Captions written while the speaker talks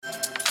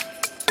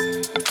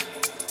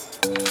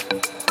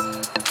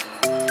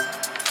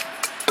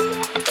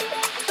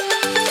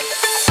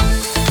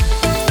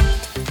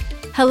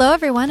Hello,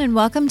 everyone, and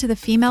welcome to the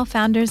Female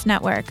Founders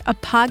Network, a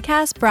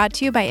podcast brought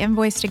to you by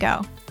Invoice to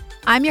Go.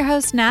 I'm your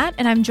host, Nat,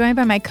 and I'm joined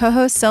by my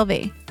co-host,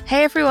 Sylvie.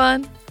 Hey,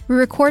 everyone. We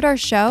record our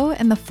show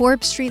in the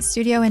Forbes Street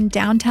studio in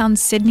downtown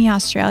Sydney,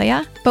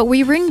 Australia, but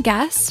we bring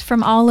guests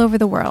from all over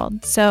the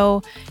world.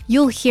 So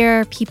you'll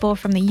hear people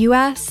from the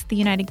US, the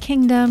United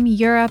Kingdom,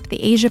 Europe,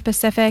 the Asia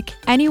Pacific,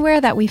 anywhere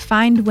that we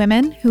find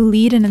women who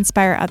lead and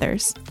inspire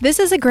others. This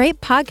is a great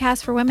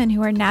podcast for women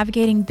who are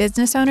navigating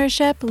business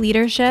ownership,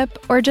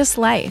 leadership, or just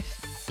life.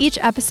 Each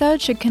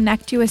episode should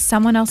connect you with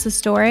someone else's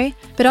story,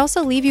 but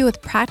also leave you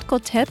with practical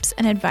tips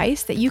and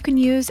advice that you can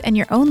use in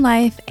your own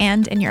life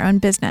and in your own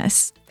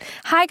business.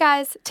 Hi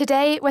guys,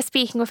 today we're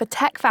speaking with a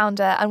tech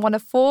founder and one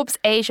of Forbes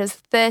Asia's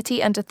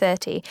 30 under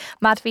 30,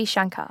 Madhavi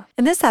Shankar.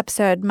 In this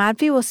episode,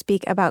 Madhavi will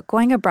speak about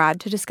going abroad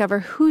to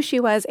discover who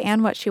she was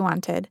and what she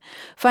wanted,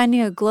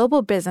 finding a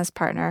global business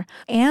partner,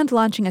 and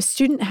launching a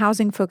student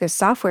housing-focused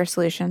software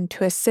solution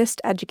to assist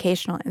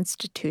educational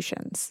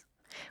institutions.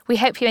 We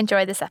hope you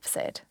enjoy this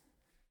episode.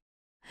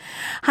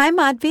 Hi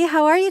Madhavi,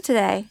 how are you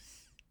today?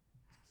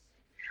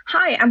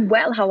 Hi, I'm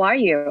well. How are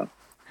you?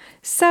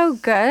 So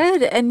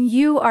good. And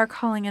you are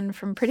calling in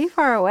from pretty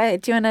far away.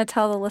 Do you want to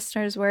tell the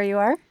listeners where you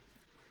are?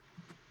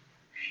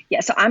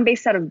 Yeah, so I'm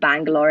based out of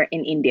Bangalore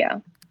in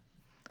India.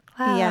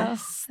 Wow.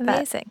 Yes.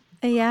 Amazing.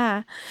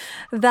 Yeah,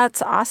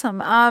 that's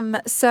awesome.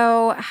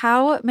 So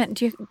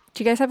do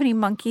you guys have any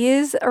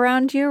monkeys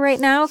around you right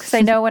now? Because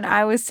I know when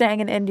I was staying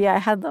in India, I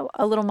had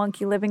a little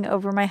monkey living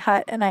over my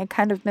hut, and I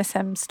kind of miss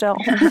him still.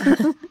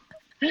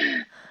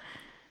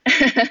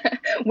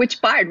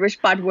 Which part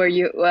were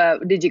you,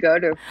 did you go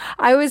to?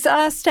 I was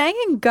staying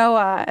in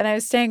Goa, and I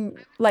was staying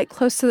like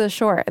close to the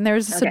shore, and there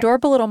was this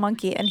adorable little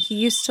monkey, and he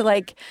used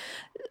to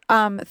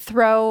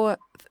throw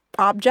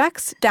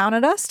objects down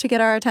at us to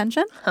get our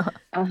attention.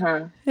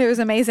 It was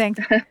amazing.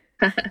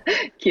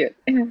 Cute.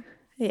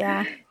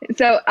 Yeah.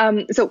 So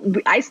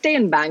I stay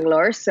in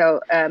Bangalore. So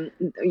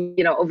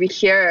over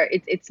here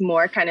it's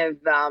more kind of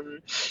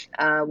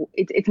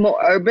it's more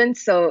urban.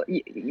 So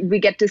we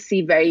get to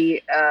see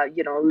very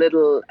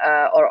little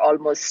or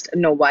almost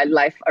no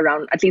wildlife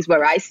around, at least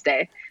where I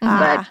stay.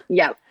 But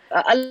yeah.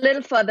 A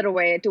little further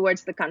away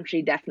towards the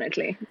country,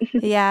 definitely.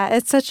 Yeah,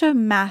 it's such a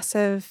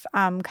massive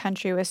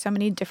country with so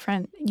many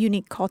different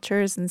unique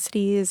cultures and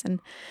cities,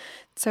 and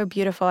it's so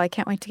beautiful. I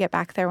can't wait to get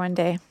back there one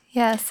day.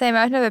 Yeah, same.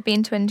 I've never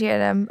been to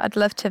India, and I'd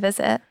love to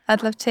visit.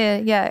 I'd love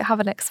to, have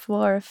an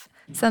explore of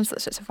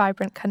such a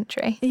vibrant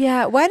country.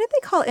 Yeah, why did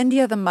they call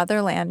India the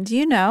motherland? Do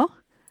you know,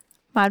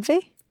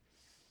 Madhavi?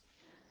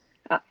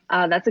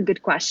 That's a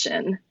good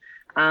question.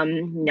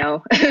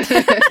 No.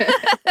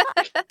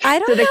 I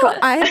don't know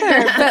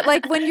either,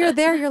 but when you're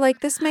there, you're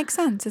like, this makes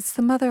sense. It's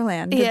the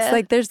motherland. Yeah. It's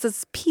like there's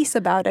this piece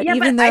about it. Yeah,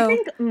 even but though I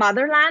think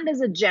motherland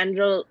is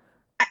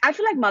I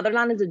feel like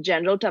motherland is a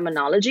general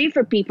terminology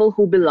for people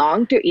who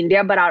belong to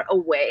India but are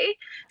away.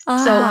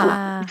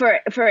 So,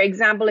 for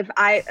example, if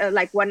I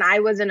when I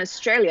was in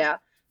Australia,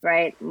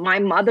 right, my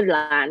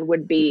motherland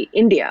would be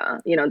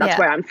India. That's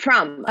where I'm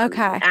from.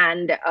 Okay.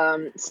 And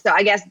so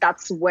I guess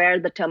that's where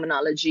the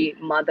terminology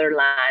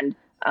motherland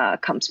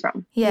comes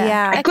from.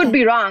 Yeah. I could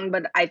be wrong,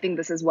 but I think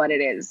this is what it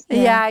is.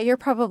 Yeah, you're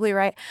probably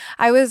right.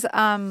 I was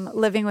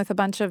living with a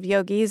bunch of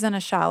yogis in a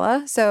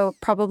shala, so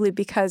probably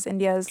because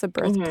India is the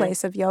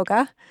birthplace of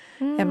yoga,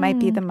 it might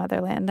be the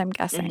motherland, I'm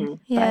guessing.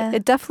 Yeah. But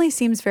it definitely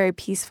seems very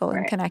peaceful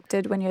and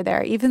connected when you're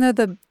there. Even though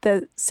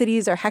the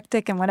cities are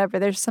hectic and whatever,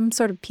 there's some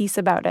sort of peace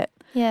about it.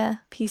 Yeah.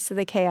 Peace of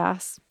the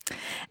chaos.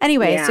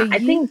 Anyway, yeah,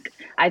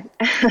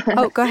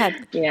 Oh, go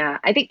ahead. Yeah,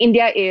 I think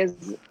India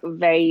is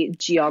very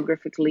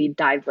geographically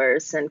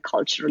diverse and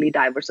culturally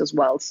diverse as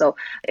well. So,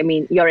 I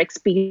mean, your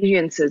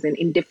experiences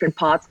in different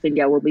parts of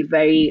India will be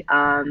very,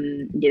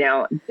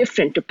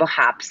 different to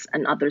perhaps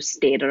another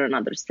state or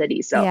another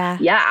city. So,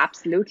 yeah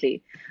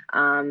absolutely.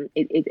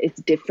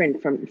 It's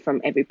different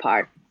from every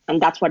part.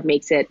 And that's what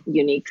makes it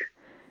unique.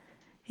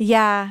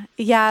 Yeah,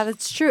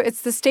 that's true.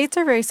 The states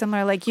are very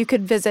similar. Like you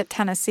could visit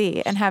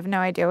Tennessee and have no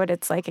idea what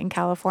it's like in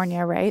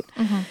California, right?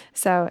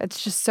 So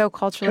it's just so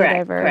culturally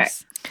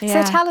diverse. Correct.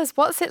 Yeah. So tell us,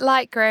 what's it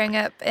like growing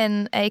up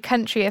in a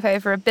country of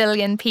over 1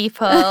 billion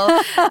people?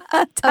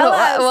 Tell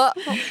us.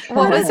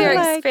 What was your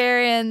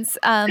experience,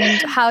 and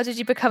how did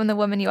you become the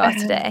woman you are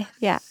today?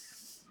 Yeah.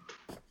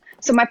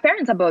 So my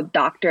parents are both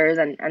doctors,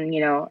 and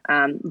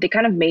they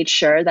kind of made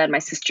sure that my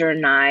sister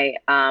and I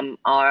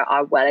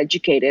are well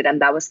educated, and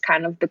that was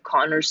kind of the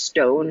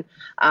cornerstone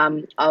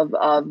of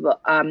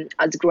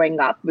us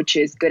growing up, which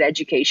is good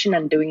education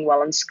and doing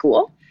well in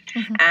school.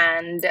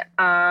 And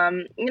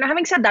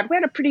having said that, we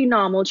had a pretty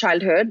normal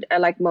childhood,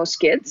 like most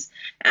kids.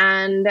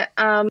 And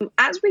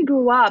as we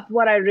grew up,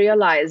 what I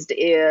realized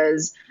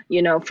is,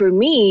 for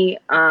me,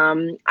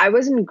 I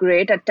wasn't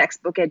great at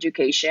textbook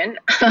education.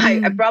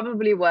 I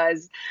probably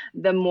was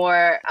the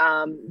more,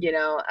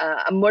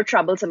 more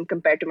troublesome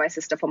compared to my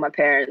sister for my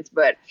parents.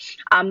 But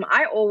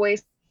I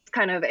always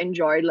kind of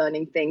enjoyed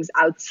learning things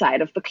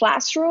outside of the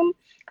classroom.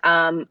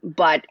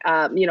 But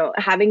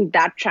having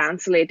that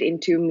translate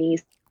into me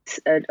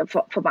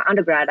for my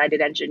undergrad, I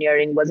did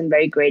engineering, wasn't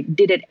very great,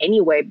 did it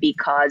anyway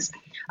because,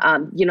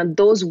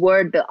 those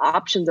were the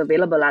options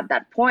available at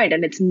that point.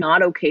 And it's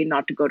not okay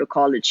not to go to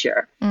college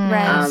here.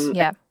 Right.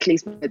 Yeah. At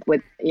least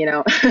with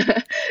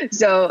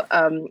so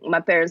my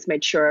parents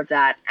made sure of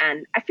that.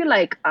 And I feel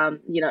like,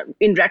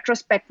 in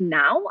retrospect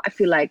now, I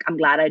feel like I'm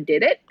glad I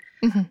did it.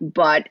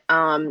 But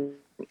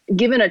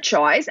given a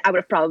choice, I would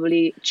have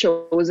probably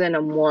chosen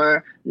a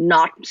more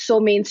not so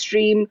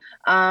mainstream,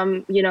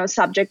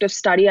 subject of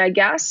study, I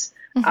guess.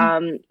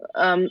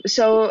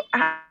 So,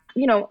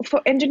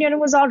 for engineering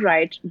was all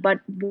right. But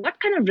what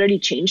kind of really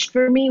changed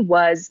for me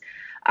was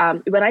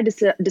when I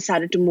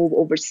decided to move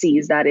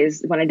overseas. That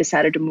is, when I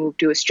decided to move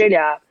to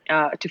Australia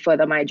to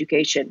further my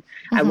education.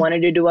 I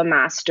wanted to do a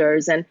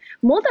master's. And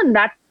more than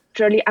that,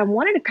 really, I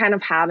wanted to kind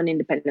of have an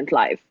independent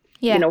life.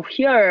 Yeah.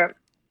 Here,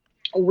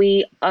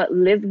 we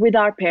live with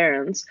our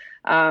parents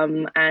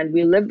and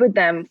we live with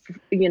them.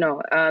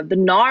 The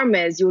norm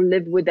is you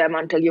live with them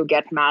until you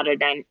get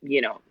married and,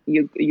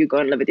 you go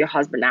and live with your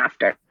husband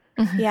after.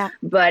 Yeah.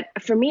 But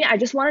for me, I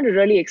just wanted to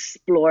really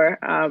explore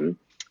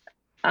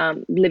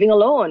living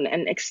alone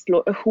and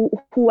explore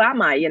who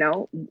am I,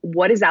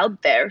 what is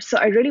out there. So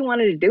I really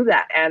wanted to do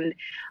that. And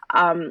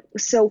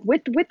so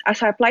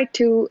as I applied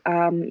to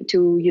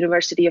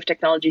University of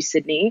Technology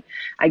Sydney,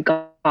 I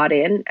got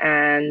in,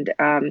 and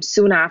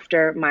soon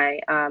after my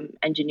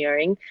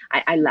engineering,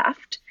 I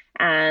left.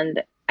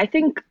 And I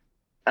think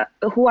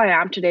who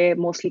I am today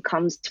mostly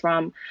comes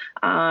from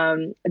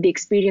the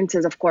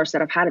experiences, of course,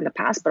 that I've had in the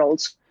past, but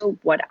also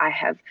what I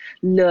have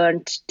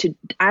learned to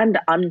and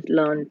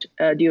unlearned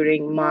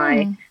during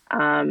my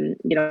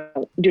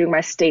during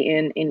my stay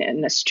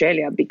in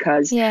Australia,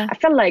 because I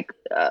felt like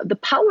the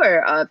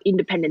power of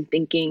independent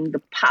thinking,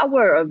 the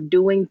power of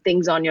doing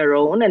things on your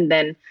own, and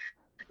then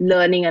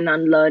learning and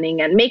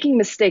unlearning and making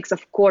mistakes,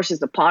 of course,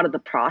 is a part of the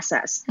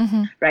process,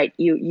 right?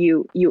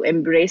 You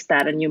embrace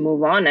that and you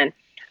move on. And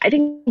I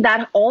think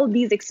that all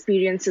these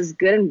experiences,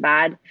 good and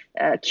bad,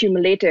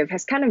 cumulative,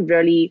 has kind of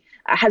really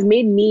has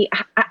made me,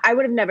 I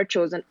would have never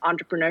chosen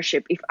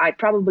entrepreneurship if I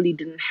probably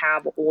didn't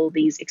have all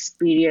these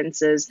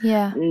experiences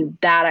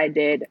that I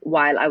did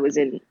while I was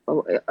in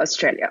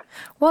Australia.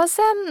 Was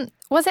the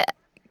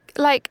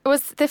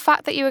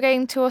fact that you were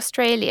going to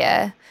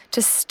Australia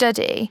to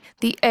study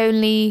the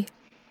only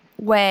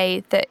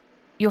way that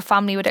your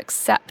family would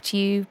accept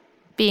you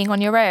being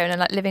on your own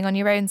and like living on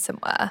your own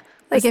somewhere?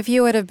 Like if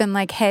you would have been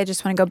like, hey, I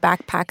just want to go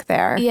backpack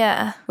there.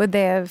 Yeah. Would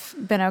they have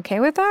been okay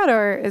with that?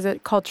 Or is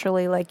it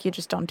culturally like you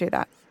just don't do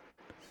that?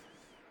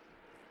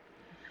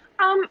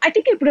 I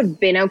think it would have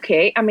been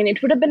okay. I mean,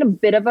 it would have been a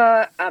bit of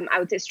a, I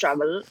would say,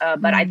 struggle,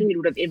 but I think it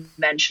would have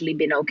eventually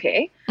been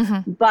okay.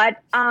 But,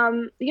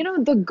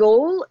 the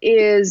goal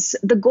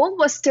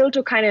was still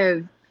to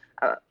kind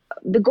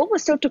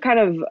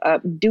of,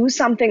 do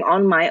something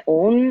on my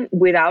own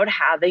without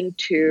having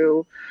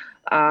to,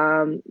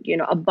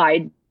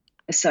 abide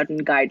certain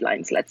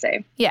guidelines, let's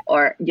say,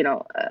 or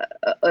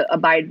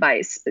abide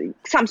by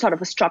some sort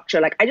of a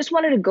structure. Like I just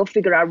wanted to go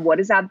figure out what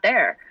is out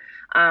there,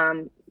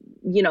 and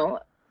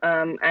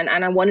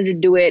I wanted to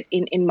do it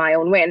in my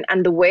own way.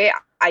 And the way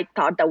I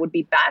thought that would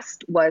be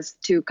best was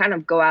to kind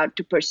of go out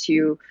to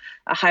pursue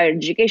a higher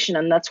education,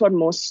 and that's what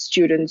most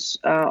students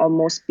or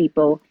most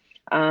people,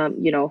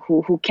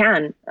 who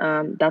can,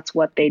 that's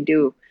what they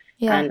do.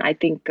 Yeah. And I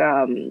think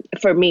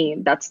for me,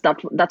 that's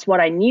what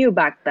I knew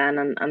back then,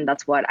 and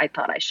that's what I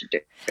thought I should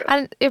do.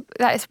 And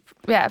I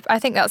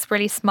think that's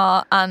really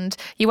smart. And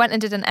you went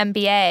and did an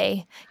MBA.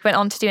 You went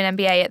on to do an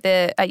MBA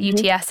at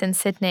UTS in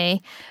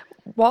Sydney.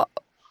 What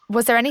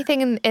was there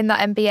anything in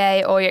that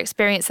MBA or your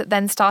experience that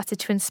then started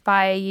to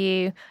inspire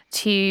you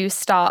to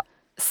start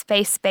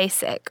Space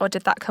Basic, or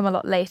did that come a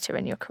lot later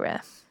in your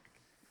career?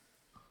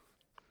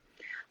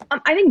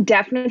 I think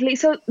definitely.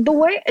 So the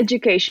way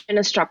education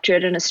is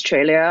structured in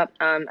Australia,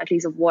 at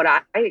least of what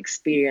I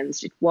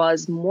experienced, it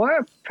was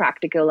more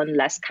practical and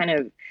less kind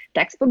of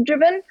textbook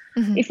driven,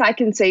 if I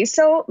can say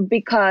so,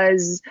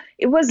 because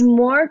it was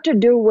more to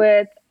do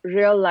with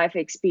real life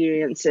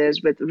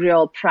experiences, with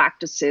real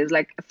practices.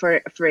 Like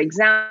for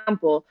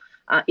example,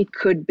 it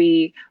could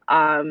be,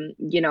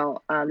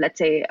 let's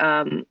say,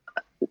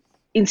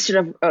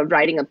 instead of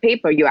writing a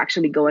paper, you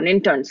actually go and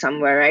intern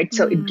somewhere, right?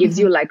 So it gives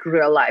you like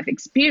real life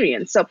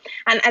experience. So,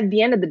 and at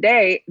the end of the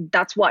day,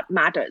 that's what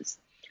matters,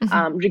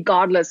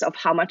 regardless of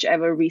how much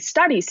ever we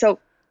study. So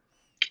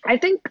I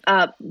think,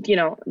 that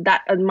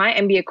my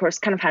MBA course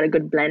kind of had a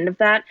good blend of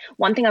that.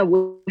 One thing I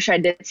wish I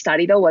did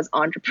study, though, was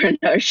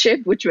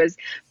entrepreneurship, which was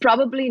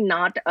probably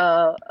not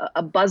a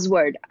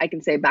buzzword, I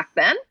can say, back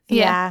then.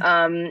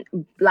 Yeah.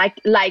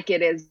 Like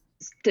it is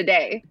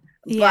today.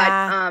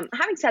 Yeah. But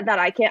having said that,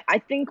 I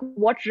think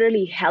what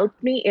really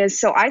helped me is,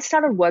 so I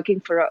started working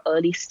for an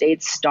early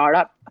stage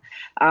startup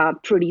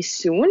pretty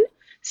soon.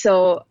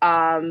 So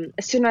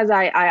as soon as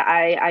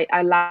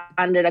I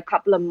landed, a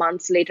couple of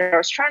months later, I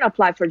was trying to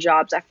apply for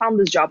jobs. I found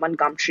this job on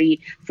Gumtree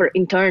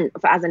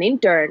as an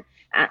intern.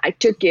 I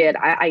took it.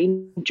 I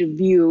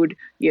interviewed,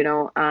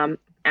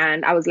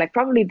 And I was like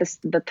probably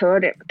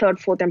the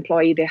fourth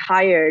employee they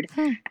hired.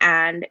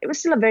 And it was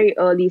still a very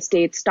early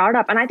stage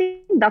startup. And I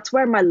think that's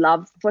where my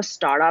love for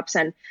startups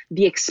and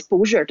the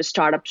exposure to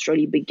startups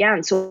really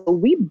began. So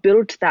we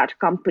built that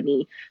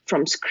company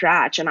from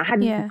scratch, and I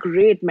had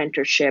great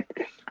mentorship,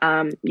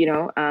 and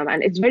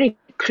it's very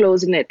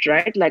close knit,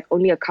 right? Like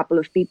only a couple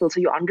of people.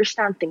 So you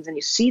understand things and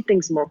you see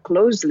things more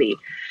closely.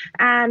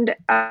 And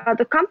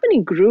the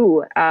company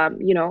grew,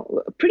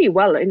 pretty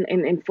well in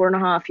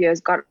 4.5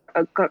 years, got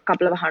a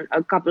couple of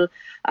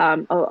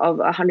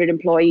 100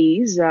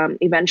 employees,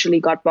 eventually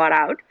got bought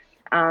out.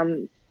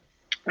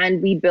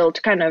 And we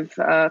built kind of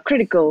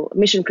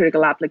mission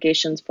critical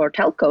applications for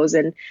telcos.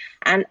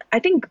 And I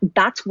think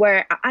that's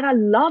where, and I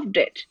loved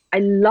it. I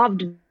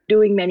loved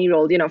doing many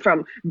roles,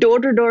 from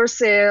door-to-door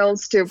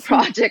sales to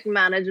project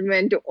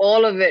management to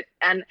all of it.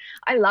 And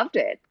I loved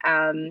it.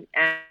 And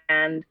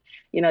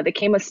there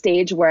came a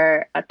stage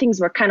where things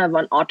were kind of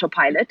on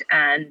autopilot,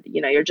 and,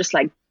 you're just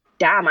like,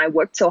 damn, I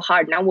worked so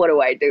hard. Now what do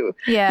I do?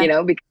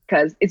 Yeah.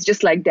 Because it's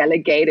just like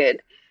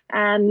delegated.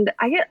 And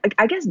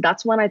I guess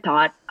that's when I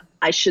thought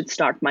I should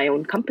start my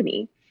own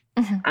company.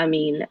 I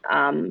mean,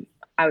 I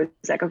was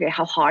like, okay,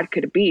 how hard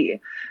could it be?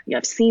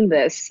 I've seen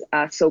this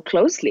so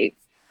closely.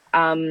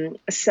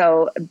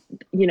 So,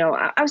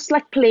 I was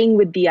like playing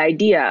with the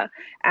idea.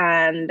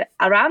 And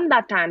around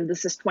that time,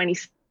 this is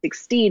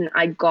 2016,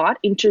 I got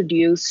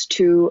introduced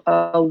to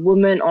a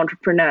woman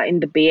entrepreneur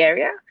in the Bay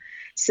Area.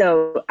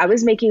 So I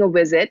was making a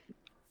visit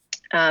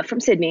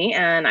from Sydney,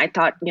 and I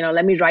thought,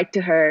 let me write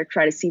to her,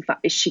 try to see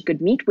if she could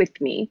meet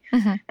with me.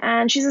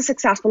 And she's a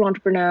successful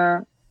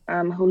entrepreneur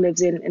who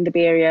lives in the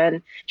Bay Area,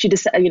 and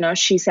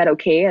she said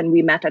okay, and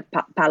we met at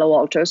Palo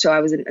Alto. So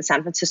I was in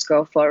San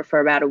Francisco for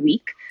about a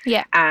week.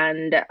 Yeah,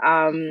 and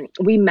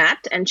we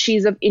met, and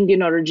she's of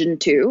Indian origin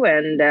too,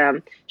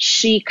 and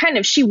she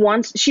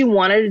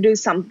wanted to do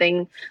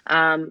something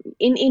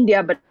in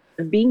India, but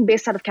being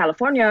based out of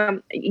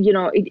California,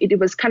 it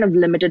was kind of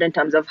limited in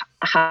terms of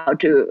how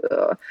to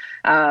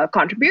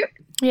contribute.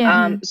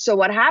 Yeah. So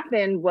what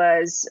happened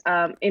was,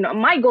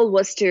 my goal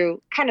was to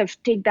kind of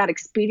take that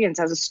experience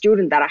as a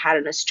student that I had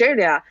in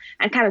Australia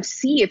and kind of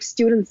see if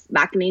students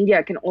back in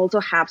India can also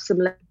have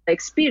similar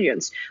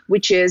experience,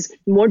 which is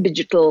more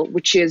digital,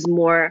 which is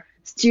more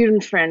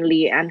student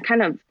friendly, and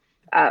kind of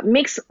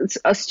makes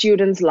a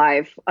student's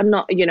life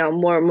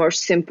more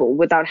simple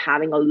without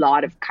having a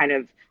lot of kind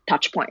of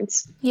touch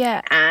points.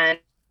 Yeah. And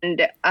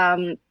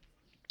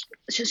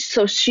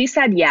so she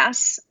said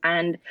yes.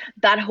 And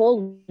that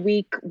whole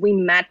week we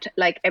met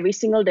like every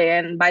single day.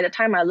 And by the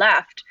time I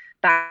left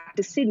back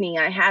to Sydney,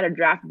 I had a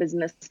draft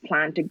business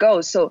plan to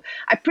go. So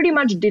I pretty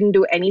much didn't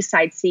do any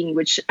sightseeing,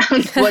 which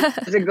was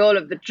the goal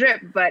of the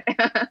trip. But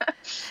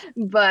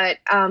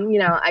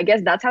I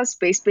guess that's how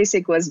Space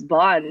Basic was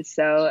born.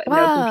 So Wow.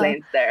 No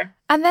complaints there.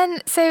 And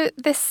then, so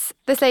this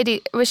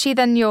lady, was she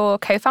then your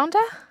co-founder?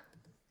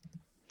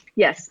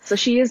 Yes. So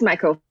she is my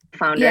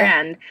co-founder. Yeah.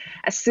 And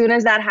as soon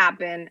as that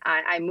happened,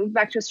 I moved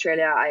back to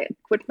Australia. I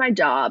quit my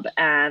job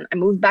and I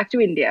moved back to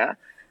India.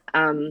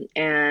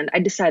 And I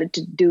decided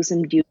to do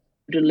some due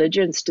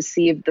diligence to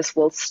see if this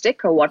will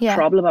stick or what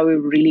problem are we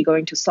really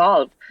going to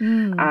solve.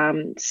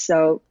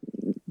 So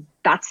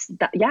that's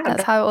that. Yeah.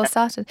 That's how it all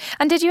started.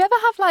 And did you ever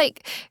have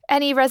like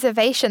any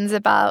reservations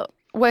about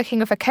working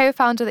with a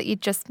co-founder that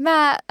you'd just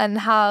met and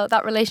how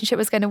that relationship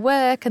was going to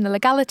work and the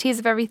legalities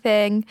of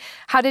everything?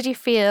 How did you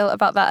feel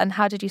about that, and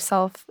how did you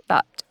solve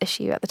that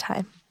issue at the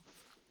time?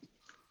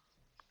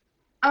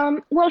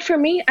 Well, for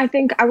me, I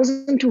think I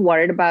wasn't too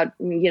worried about,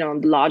 the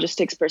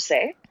logistics per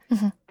se.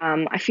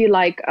 I feel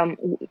like,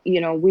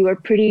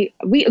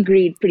 we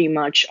agreed pretty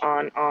much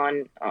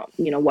on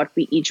what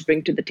we each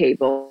bring to the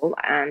table.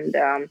 And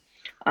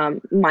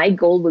my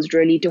goal was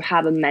really to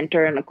have a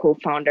mentor and a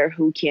co-founder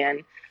who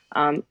can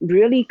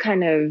really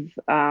kind of,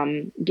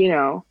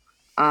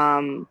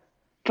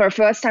 for a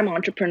first-time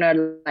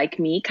entrepreneur like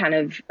me, kind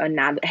of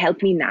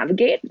help me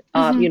navigate,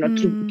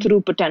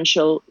 through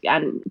potential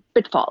and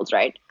pitfalls,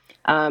 right?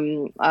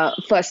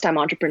 First-time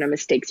entrepreneur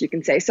mistakes, you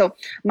can say. So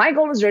my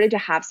goal was really to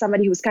have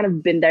somebody who's kind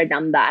of been there,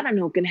 done that, and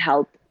who can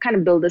help kind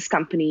of build this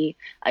company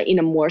in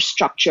a more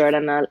structured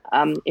and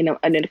in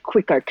a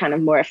quicker, kind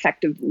of more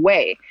effective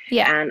way.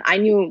 Yeah. And I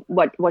knew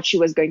what she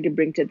was going to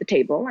bring to the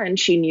table, and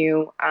she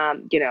knew,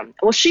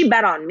 she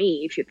bet on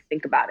me, if you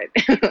think about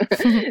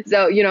it.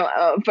 So,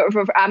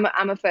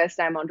 I'm a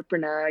first-time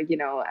entrepreneur,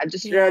 I'm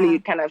just really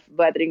kind of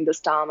weathering the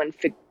storm and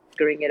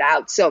figuring it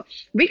out. So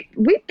we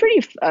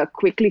pretty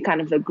quickly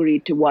kind of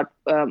agreed to what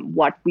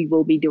we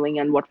will be doing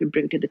and what we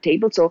bring to the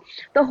table. So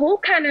the whole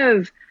kind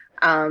of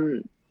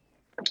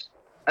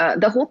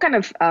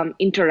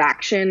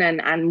interaction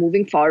and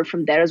moving forward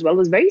from there as well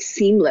was very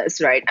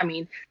seamless, right? I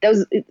mean,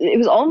 it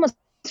was almost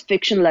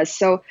fictionless.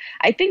 So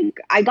I think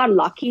I got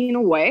lucky in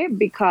a way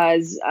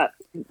because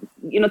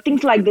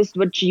things like this,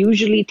 which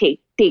usually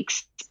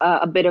takes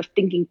a bit of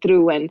thinking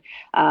through and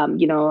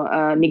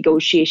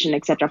negotiation,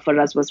 etc., for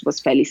us was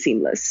fairly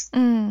seamless.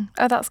 Oh,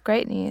 that's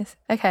great news.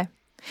 Okay.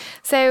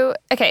 So,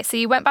 okay, so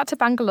you went back to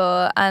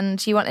Bangalore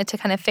and you wanted to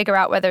kind of figure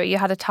out whether you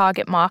had a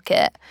target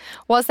market.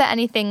 Was there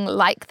anything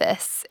like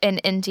this in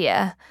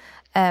India?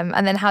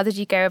 And then how did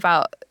you go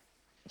about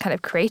kind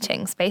of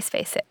creating Space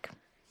Basic?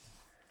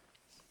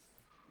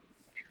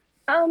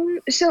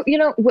 So,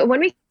 when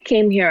we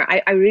came here,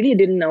 I really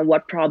didn't know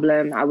what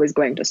problem I was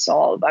going to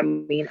solve. I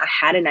mean, I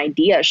had an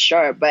idea,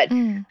 sure, but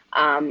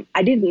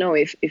I didn't know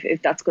if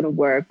that's going to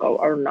work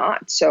or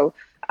not. So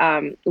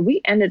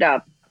we ended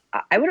up,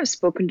 I would have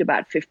spoken to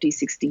about 50,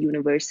 60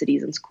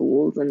 universities and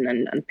schools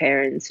and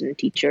parents and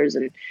teachers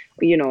and,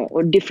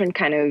 or different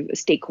kind of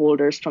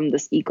stakeholders from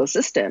this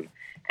ecosystem.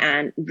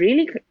 And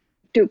really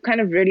to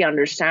kind of really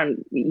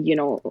understand,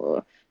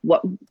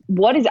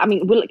 what is, I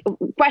mean,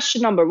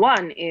 question number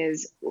one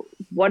is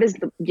what is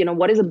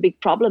a big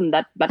problem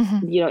that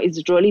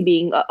is really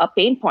being a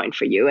pain point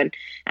for you,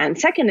 and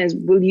second is,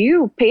 will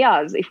you pay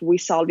us if we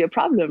solve your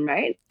problem,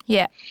 right?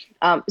 Yeah.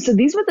 So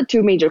these were the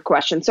two major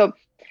questions. So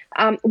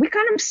we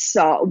kind of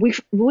saw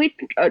we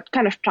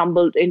kind of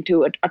tumbled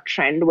into a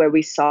trend where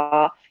we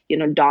saw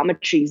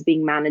dormitories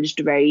being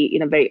managed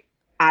in a very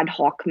ad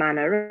hoc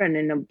manner and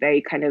in a very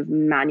kind of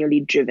manually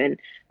driven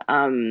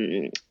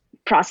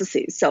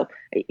processes. So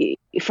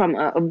from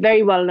a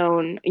very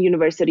well-known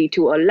university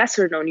to a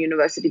lesser-known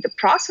university, the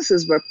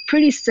processes were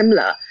pretty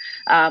similar.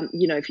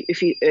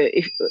 If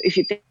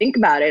you think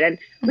about it, and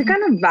we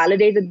kind of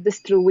validated this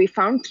through. We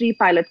found 3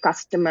 pilot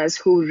customers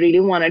who really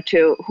wanted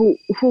to, who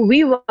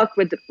we work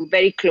with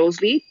very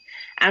closely,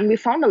 and we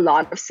found a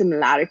lot of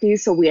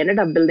similarities. So we ended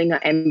up building an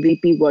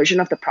MVP version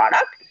of the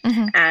product,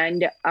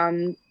 and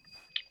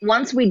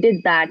once we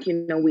did that,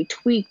 we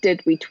tweaked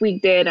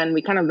it, and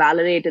we kind of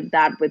validated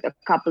that with a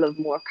couple of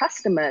more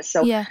customers.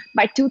 So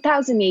by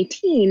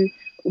 2018,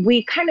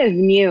 we kind of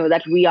knew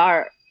that we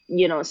are,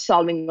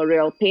 solving a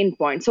real pain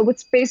point. So with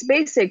Space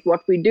Basic,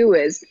 what we do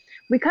is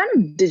we kind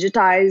of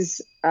digitize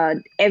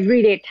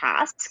everyday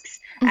tasks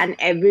and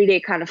everyday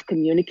kind of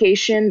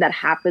communication that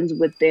happens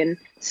within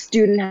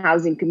student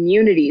housing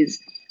communities.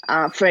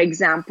 For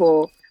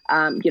example,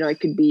 it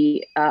could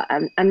be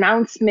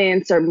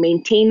announcements or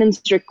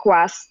maintenance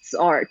requests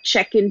or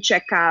check-in,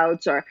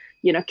 check-outs, or,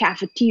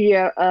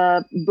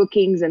 cafeteria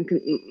bookings and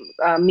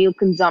meal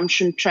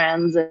consumption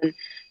trends and,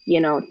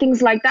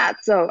 things like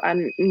that. So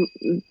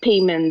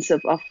payments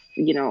of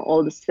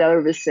all the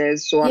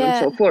services, so on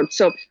and so forth.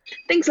 So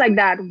things like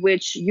that,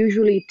 which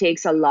usually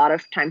takes a lot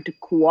of time to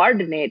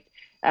coordinate.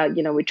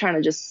 We're trying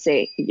to just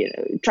say,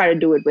 try to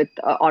do it with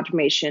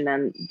automation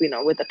and,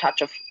 with a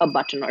touch of a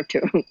button or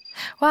two.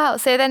 Wow.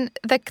 So then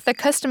the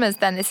customers,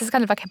 then this is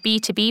kind of like a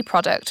B2B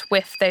product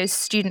with those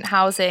student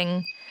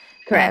housing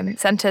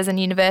centres and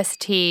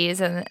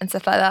universities and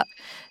stuff like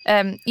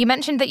that. You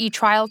mentioned that you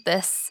trialed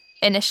this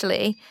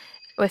initially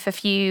with a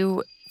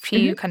few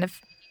kind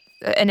of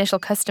initial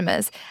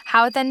customers.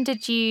 How then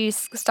did you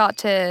start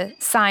to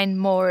sign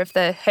more of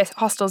the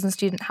hostels and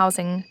student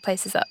housing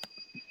places up?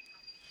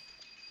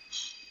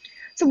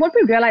 So what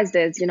we realized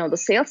is, the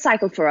sales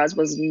cycle for us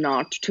was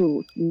not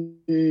too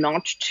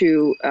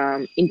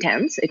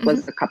intense. It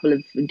was a couple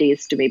of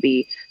days to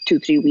maybe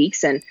 2-3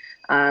 weeks. And,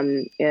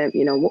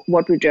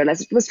 what we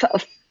realized, it was a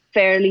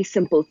fairly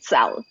simple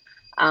sell.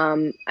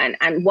 And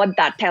what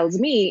that tells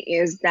me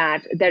is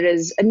that there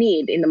is a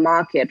need in the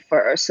market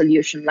for a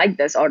solution like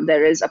this, or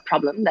there is a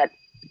problem that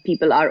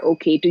people are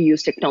okay to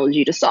use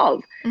technology to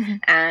solve.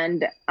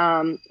 And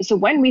so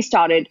when we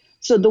started,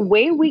 so the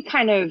way we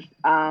kind of,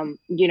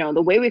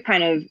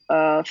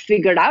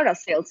 figured out a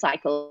sales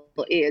cycle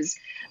is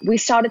we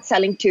started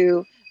selling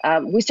to,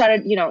 we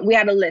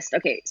had a list.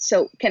 Okay,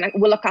 so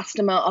will a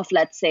customer of,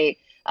 let's say,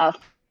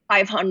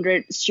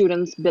 500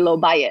 students below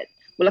buy it?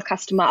 Will a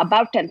customer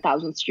about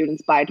 10,000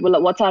 students buy it?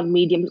 What's our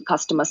medium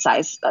customer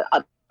size?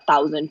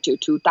 1,000 to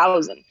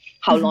 2,000.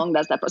 How long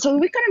does that? So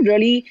we kind of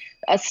really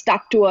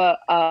stuck to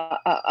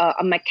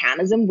a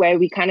mechanism where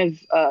we kind of,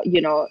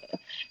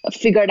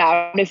 figured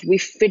out if we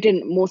fit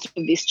in most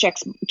of these check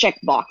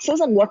boxes.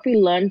 And what we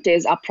learned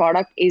is our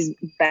product is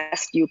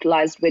best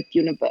utilized with,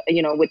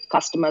 with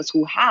customers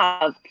who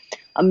have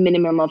a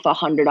minimum of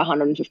 100,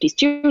 150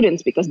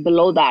 students, because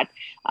below that,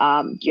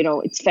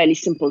 it's fairly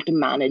simple to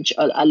manage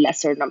a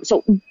lesser number.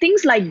 So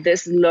things like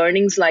this,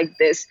 learnings like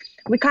this,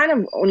 we kind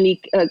of only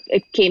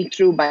came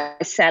through by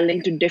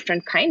selling to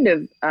different kind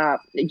of,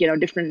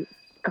 different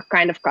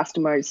kind of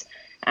customers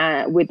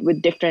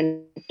with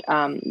different,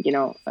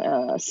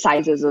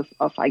 sizes of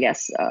I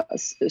guess,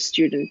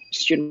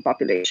 student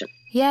population.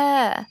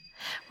 Yeah.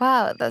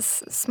 Wow,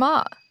 that's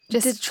smart.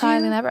 Just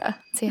trial and error,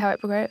 see how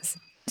it grows.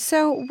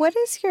 So what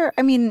is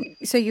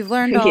so you've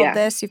learned all of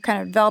this, you've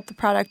kind of developed the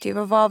product, you've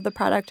evolved the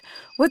product.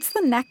 What's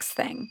the next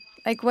thing?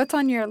 Like, what's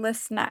on your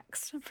list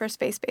next for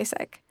Space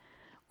Basic?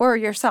 Or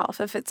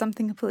yourself, if it's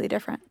something completely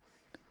different?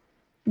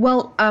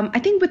 Well, I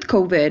think with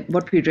COVID,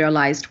 what we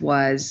realized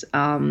was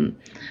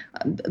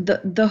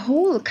the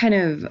whole kind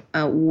of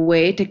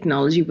way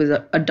technology was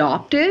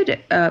adopted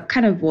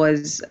kind of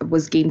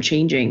was game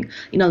changing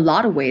in a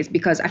lot of ways,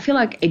 because I feel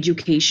like the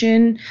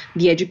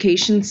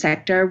education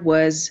sector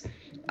was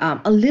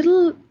a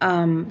little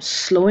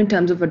slow in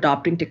terms of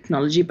adopting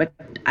technology, but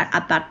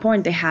at that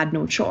point they had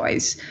no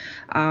choice,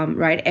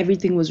 right?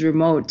 Everything was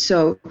remote.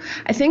 So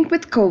I think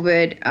with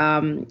COVID,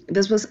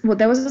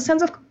 there was a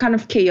sense of kind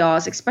of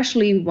chaos,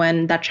 especially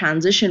when that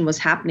transition was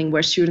happening,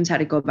 where students had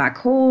to go back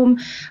home,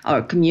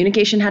 or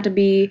there had to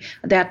be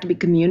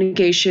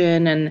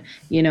communication, and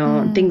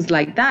things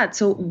like that.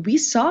 So we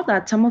saw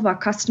that some of our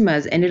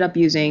customers ended up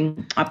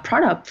using our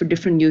product for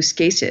different use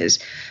cases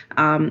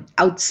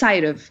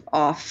outside of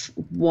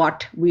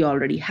what we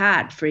already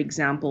had. For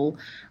example,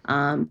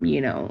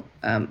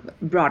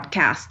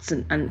 broadcasts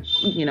and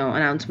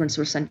announcements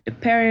were sent to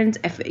parents.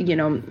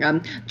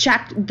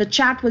 The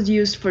chat was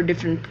used for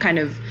different kind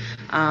of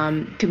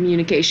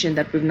communication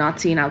that we've not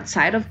seen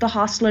outside of the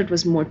hostel. It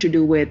was more to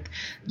do with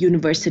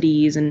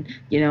universities and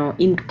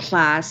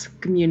in-class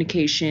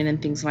communication and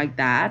things like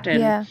that.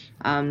 And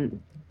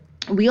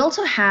we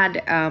also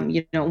had,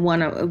 we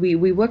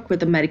worked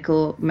with a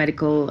medical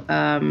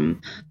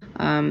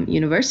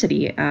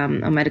university,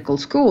 a medical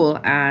school,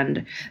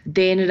 and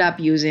they ended up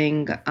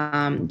using,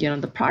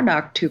 the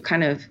product to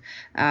kind of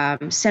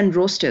send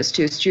rosters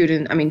to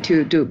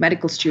to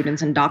medical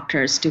students and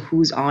doctors to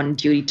who's on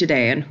duty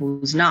today and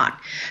who's not.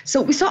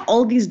 So we saw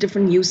all these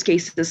different use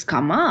cases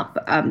come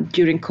up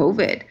during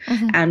COVID,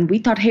 and we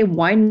thought, hey,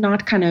 why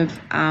not kind of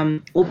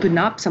open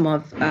up some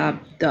of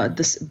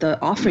the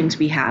offerings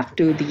we have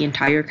to the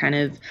entire kind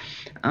of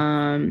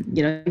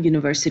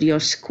university or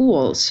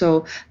school.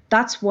 So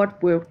that's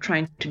what we're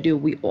trying to do.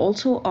 We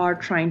also are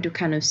trying to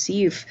kind of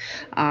see if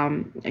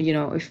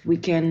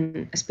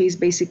Space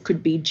Basic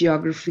could be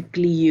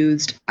geographically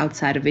used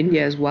outside of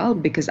India as well,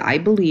 because I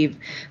believe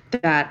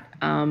that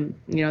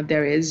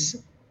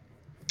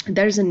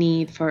there's a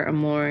need for a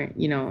more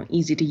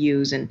easy to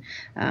use and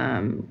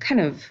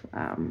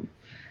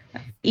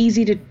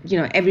easy to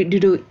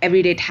do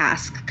everyday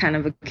task kind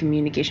of a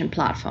communication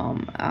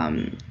platform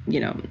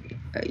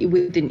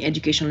within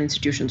educational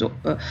institutions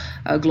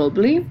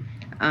globally,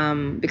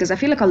 because I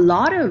feel like a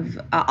lot of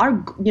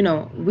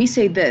we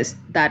say this,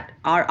 that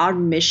our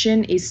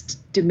mission is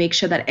to make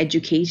sure that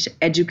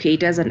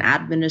educators and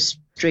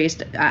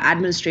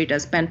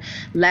administrators spend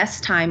less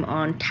time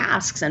on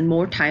tasks and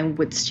more time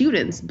with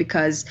students,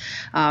 because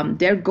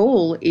their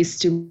goal is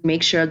to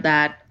make sure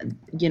that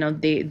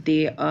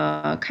they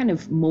kind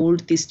of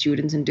mold these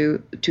students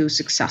into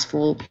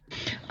successful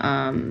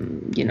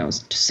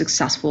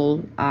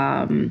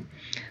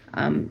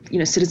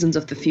citizens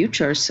of the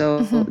future. So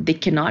they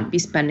cannot be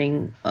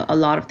spending a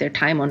lot of their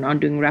time on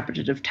doing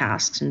repetitive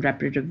tasks and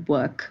repetitive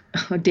work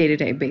on a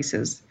day-to-day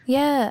basis.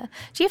 Yeah.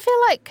 Do you feel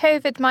like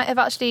COVID might have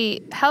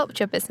actually helped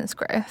your business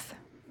growth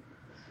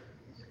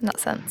in that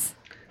sense?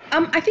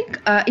 I think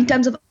in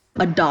terms of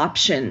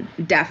adoption,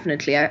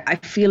 definitely. I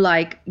feel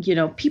like,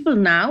 people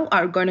now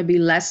are going to be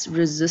less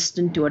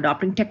resistant to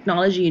adopting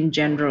technology in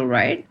general,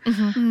 right?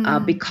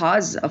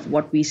 Because of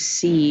what we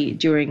see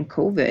during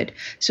COVID.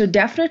 So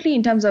definitely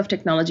in terms of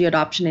technology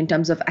adoption, in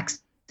terms of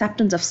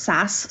acceptance of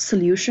SaaS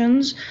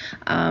solutions,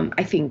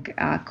 I think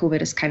COVID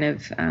has kind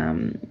of,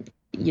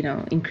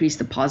 increased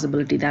the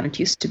possibility than it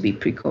used to be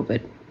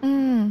pre-COVID.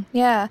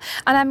 Yeah.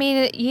 And I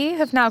mean, you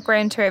have now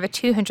grown to over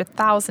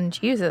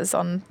 200,000 users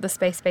on the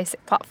Space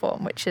Basic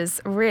platform, which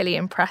is really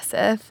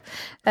impressive.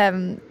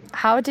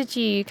 How did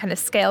you kind of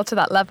scale to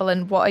that level,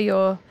 and what are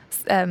your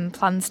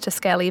plans to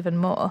scale even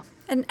more?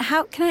 And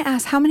can I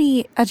ask, how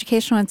many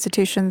educational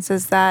institutions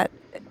does that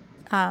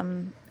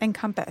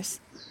encompass?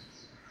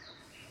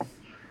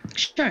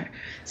 Sure.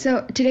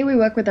 So today we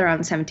work with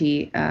around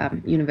 70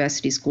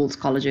 universities, schools,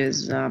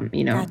 colleges,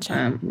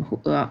 Gotcha.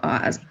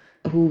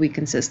 who we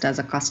consist as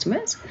our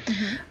customers.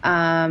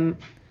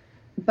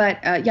 But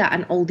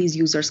and all these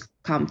users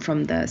come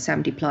from the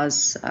 70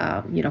 plus,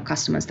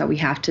 customers that we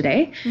have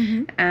today.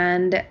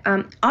 And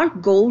our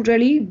goal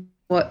really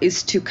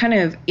is to kind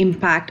of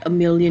impact 1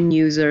 million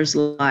users'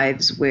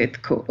 lives with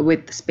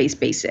Space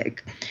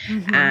Basic.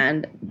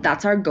 And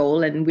that's our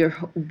goal. And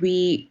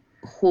we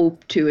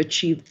hope to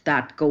achieve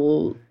that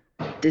goal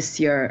this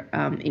year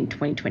in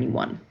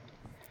 2021.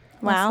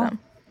 Wow. Awesome.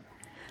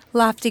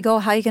 Lofty goal.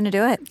 How are you going to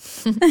do it?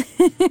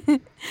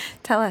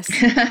 Tell us.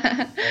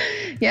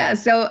 Yeah.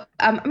 So,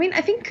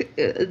 I think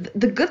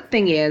the good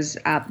thing is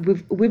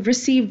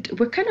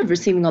we're kind of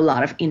receiving a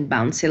lot of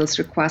inbound sales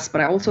requests, but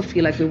I also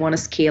feel like we want to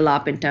scale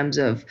up in terms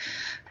of,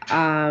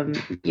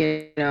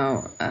 feet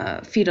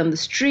on the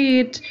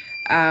street.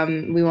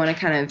 We want to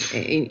kind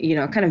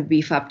of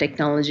beef up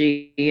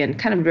technology and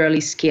kind of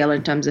really scale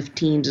in terms of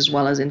teams as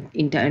well as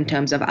in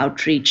terms of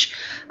outreach.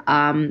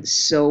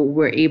 So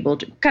we're able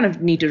to kind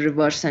of need to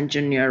reverse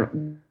engineer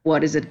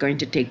what is it going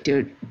to take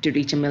to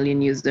reach 1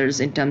 million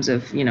users in terms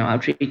of,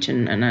 outreach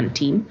and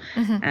team.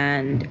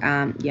 And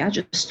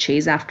just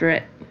chase after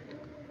it.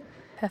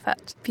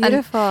 Perfect.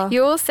 Beautiful. And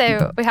you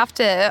also, we have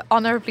to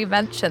honorably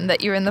mention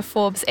that you're in the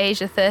Forbes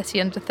Asia 30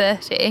 under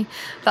 30.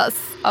 That's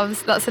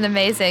an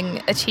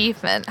amazing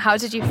achievement. How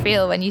did you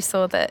feel when you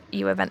saw that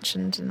you were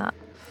mentioned in that?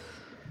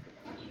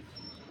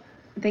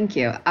 Thank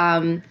you.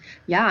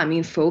 Yeah, I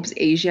mean, Forbes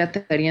Asia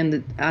 30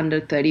 and under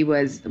 30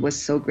 was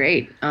so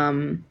great.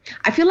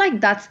 I feel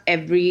like that's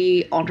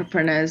every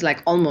entrepreneur's,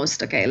 like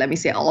almost, okay, let me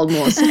say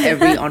almost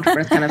every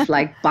entrepreneur's kind of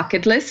like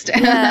bucket list.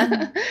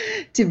 Yeah.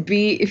 To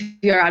be, if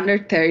you're under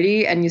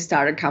 30 and you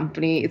start a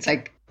company, it's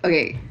like,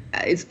 okay,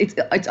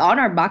 it's on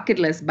our bucket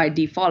list by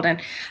default.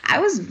 And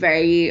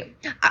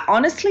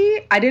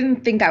honestly, I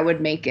didn't think I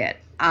would make it.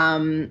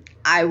 I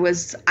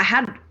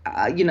had,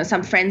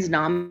 some friends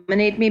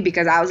nominate me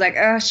because I was like,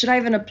 should I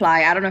even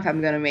apply? I don't know if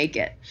I'm going to make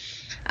it.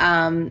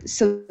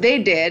 So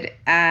they did.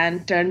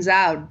 And turns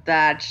out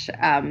that,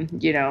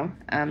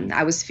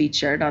 I was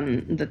featured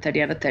on the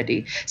 30 under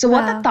 30. So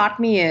what that taught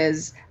me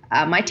is,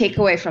 my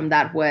takeaway from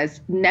that was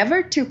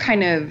never to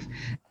kind of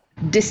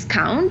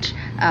discount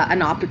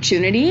an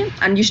opportunity,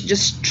 and you should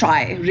just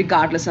try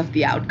regardless of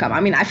the outcome. I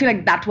mean, I feel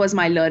like that was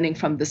my learning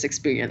from this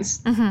experience.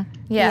 Mm-hmm.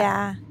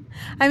 Yeah.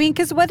 I mean,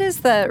 because what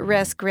is the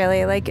risk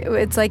really? Like,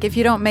 it's like if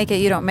you don't make it,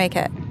 you don't make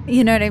it.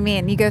 You know what I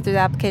mean? You go through the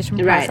application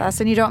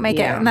process and you don't make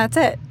it, and that's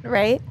it,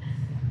 right?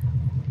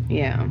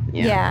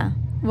 Yeah.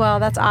 Well,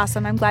 that's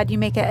awesome. I'm glad you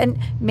made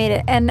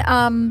it.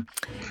 And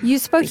you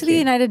spoke to the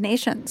United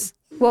Nations.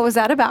 What was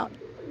that about?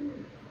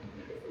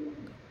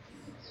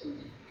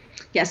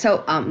 Yeah,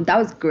 so that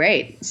was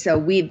great. So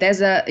there's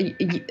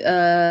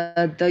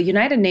the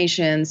United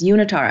Nations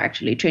UNITAR,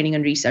 actually, Training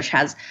and Research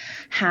has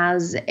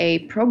a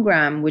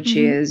program which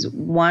is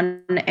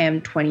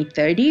 1M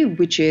 2030,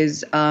 which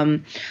is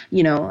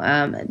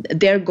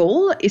their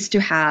goal is to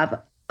have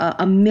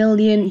 1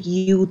 million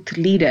youth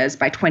leaders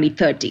by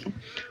 2030.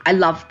 I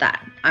love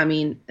that. I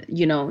mean,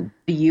 the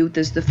youth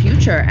is the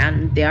future,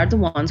 and they are the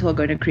ones who are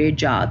going to create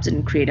jobs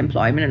and create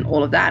employment and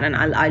all of that. And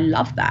I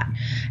love that.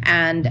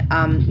 And,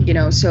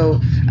 so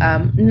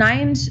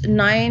 9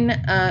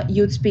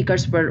 youth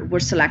speakers were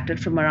selected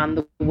from around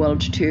the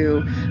world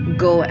to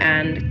go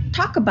and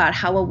talk about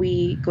how are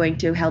we going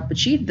to help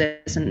achieve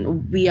this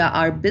and via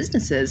our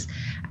businesses.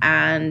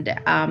 And,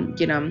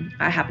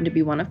 I happened to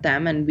be one of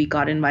them, and we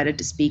got invited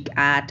to speak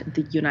at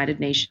the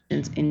United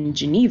Nations in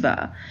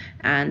Geneva.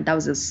 And that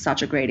was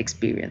such a great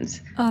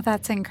experience. Oh,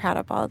 that's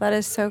incredible. That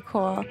is so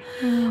cool.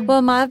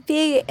 Well,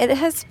 Madhavi, it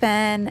has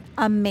been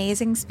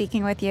amazing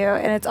speaking with you.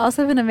 And it's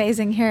also been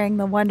amazing hearing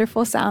the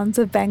wonderful sounds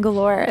of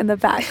Bangalore in the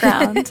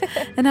background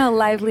and how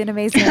lively and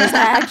amazing it is.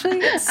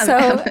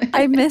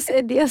 I miss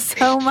India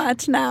so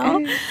much now.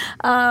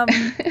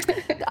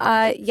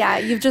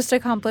 You've just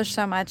accomplished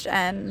so much.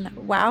 And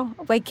wow,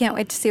 I can't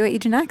wait to see what you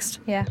do next.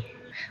 Yeah.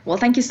 Well,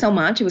 thank you so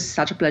much. It was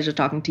such a pleasure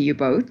talking to you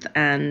both.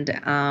 And,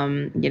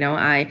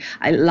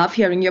 I love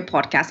hearing your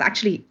podcast.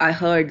 Actually, I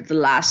heard the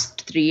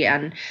last 3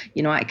 and,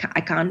 I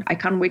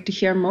can't wait to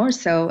hear more.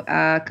 So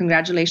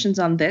congratulations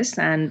on this.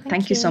 And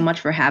thank you so much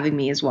for having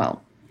me as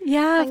well.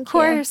 Yeah, of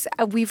course.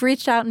 We've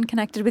reached out and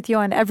connected with you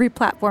on every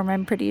platform,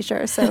 I'm pretty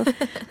sure. So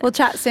we'll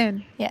chat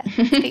soon. Yeah,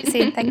 speak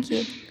soon. Thank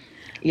you.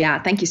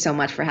 Yeah, thank you so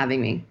much for having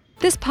me.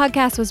 This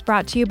podcast was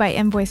brought to you by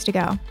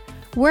Invoice2Go.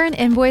 We're an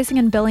invoicing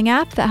and billing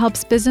app that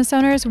helps business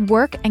owners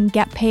work and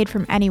get paid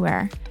from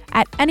anywhere,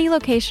 at any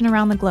location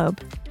around the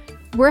globe.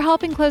 We're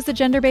helping close the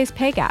gender-based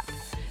pay gap.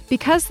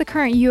 Because the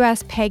current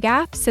U.S. pay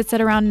gap sits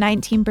at around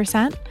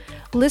 19%,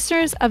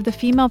 listeners of the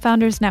Female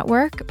Founders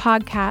Network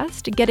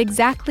podcast get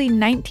exactly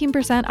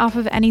 19% off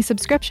of any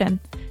subscription.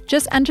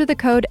 Just enter the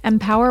code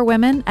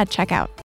EMPOWERWOMEN at checkout.